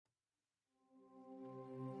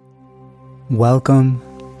Welcome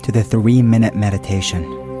to the 3-minute meditation.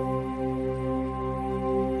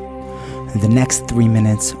 The next 3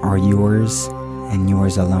 minutes are yours and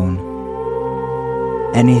yours alone.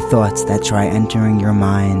 Any thoughts that try entering your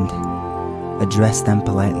mind, address them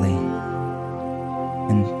politely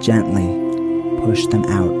and gently push them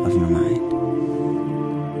out of your mind.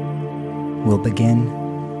 We'll begin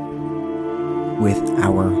with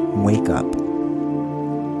our wake up.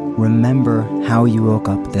 Remember how you woke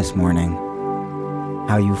up this morning,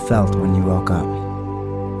 how you felt when you woke up,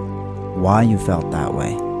 why you felt that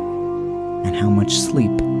way, and how much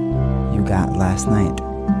sleep you got last night.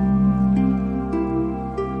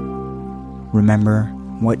 Remember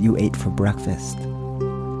what you ate for breakfast.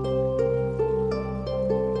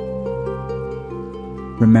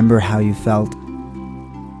 Remember how you felt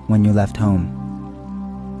when you left home,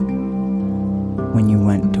 when you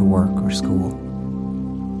went to work or school.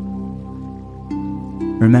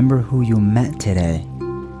 Remember who you met today.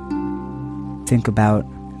 Think about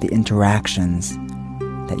the interactions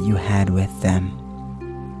that you had with them.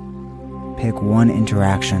 Pick one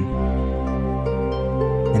interaction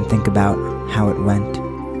and think about how it went,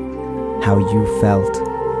 how you felt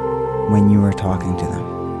when you were talking to them.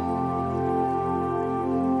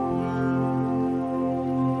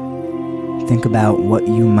 Think about what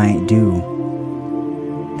you might do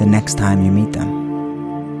the next time you meet them.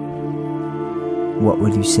 What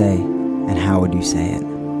would you say and how would you say it?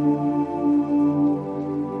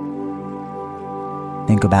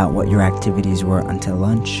 Think about what your activities were until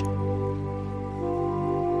lunch.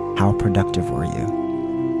 How productive were you?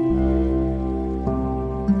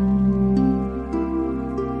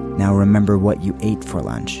 Now remember what you ate for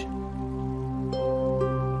lunch.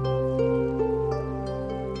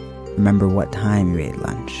 Remember what time you ate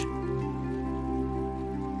lunch.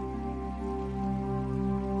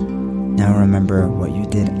 Now remember what you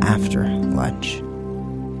did after lunch.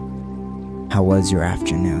 How was your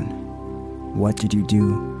afternoon? What did you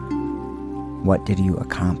do? What did you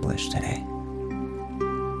accomplish today?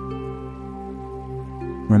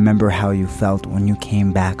 Remember how you felt when you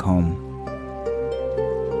came back home.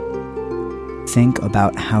 Think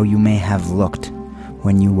about how you may have looked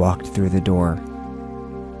when you walked through the door.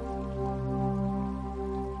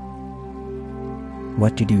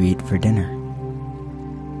 What did you eat for dinner?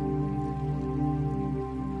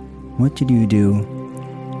 What did you do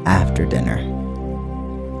after dinner?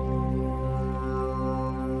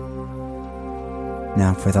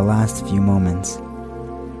 Now for the last few moments,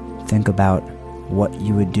 think about what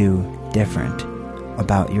you would do different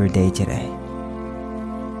about your day today.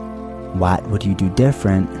 What would you do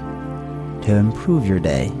different to improve your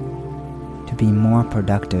day, to be more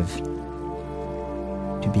productive,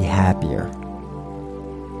 to be happier?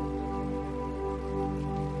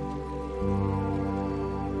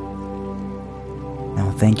 Now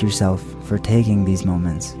thank yourself for taking these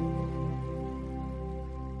moments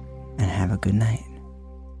and have a good night.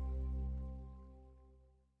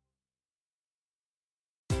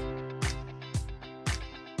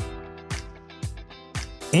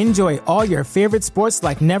 Enjoy all your favorite sports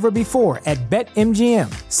like never before at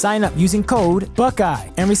BetMGM. Sign up using code Buckeye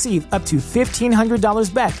and receive up to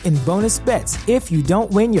 $1,500 back in bonus bets if you don't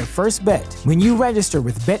win your first bet. When you register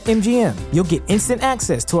with BetMGM, you'll get instant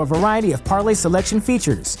access to a variety of parlay selection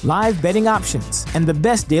features, live betting options, and the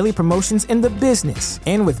best daily promotions in the business.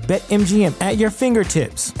 And with BetMGM at your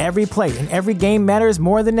fingertips, every play and every game matters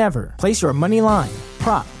more than ever. Place your money line,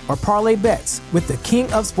 prop, or parlay bets with the king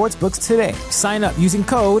of sportsbooks today. Sign up using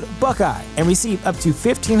code Buckeye and receive up to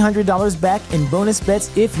 $1,500 back in bonus bets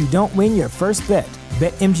if you don't win your first bet.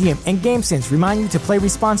 BetMGM and GameSense remind you to play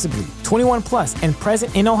responsibly. 21 plus and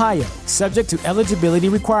present in Ohio, subject to eligibility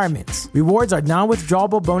requirements. Rewards are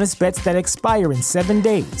non-withdrawable bonus bets that expire in 7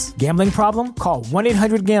 days. Gambling problem? Call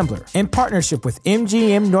 1-800-GAMBLER. In partnership with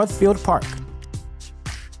MGM Northfield Park.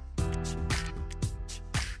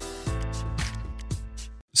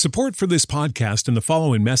 Support for this podcast and the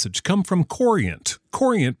following message come from Corient.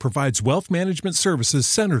 Corient provides wealth management services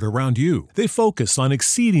centered around you. They focus on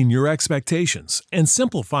exceeding your expectations and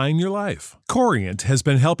simplifying your life. Corient has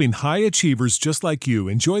been helping high achievers just like you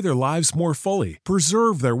enjoy their lives more fully,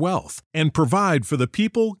 preserve their wealth, and provide for the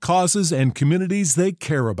people, causes, and communities they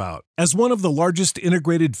care about. As one of the largest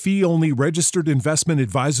integrated fee-only registered investment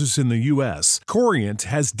advisors in the U.S., Corient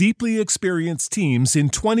has deeply experienced teams in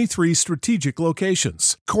 23 strategic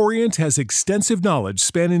locations. Corient has extensive knowledge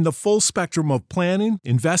spanning the full spectrum of plan planning,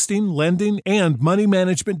 investing, lending, and money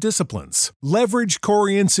management disciplines. Leverage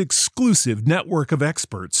Corient's exclusive network of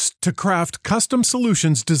experts to craft custom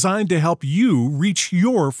solutions designed to help you reach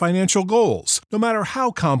your financial goals, no matter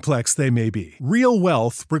how complex they may be. Real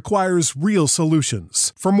wealth requires real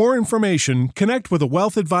solutions. For more information, connect with a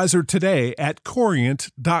wealth advisor today at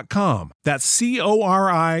Corient.com. That's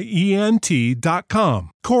Corient.com.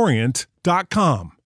 Corient.com.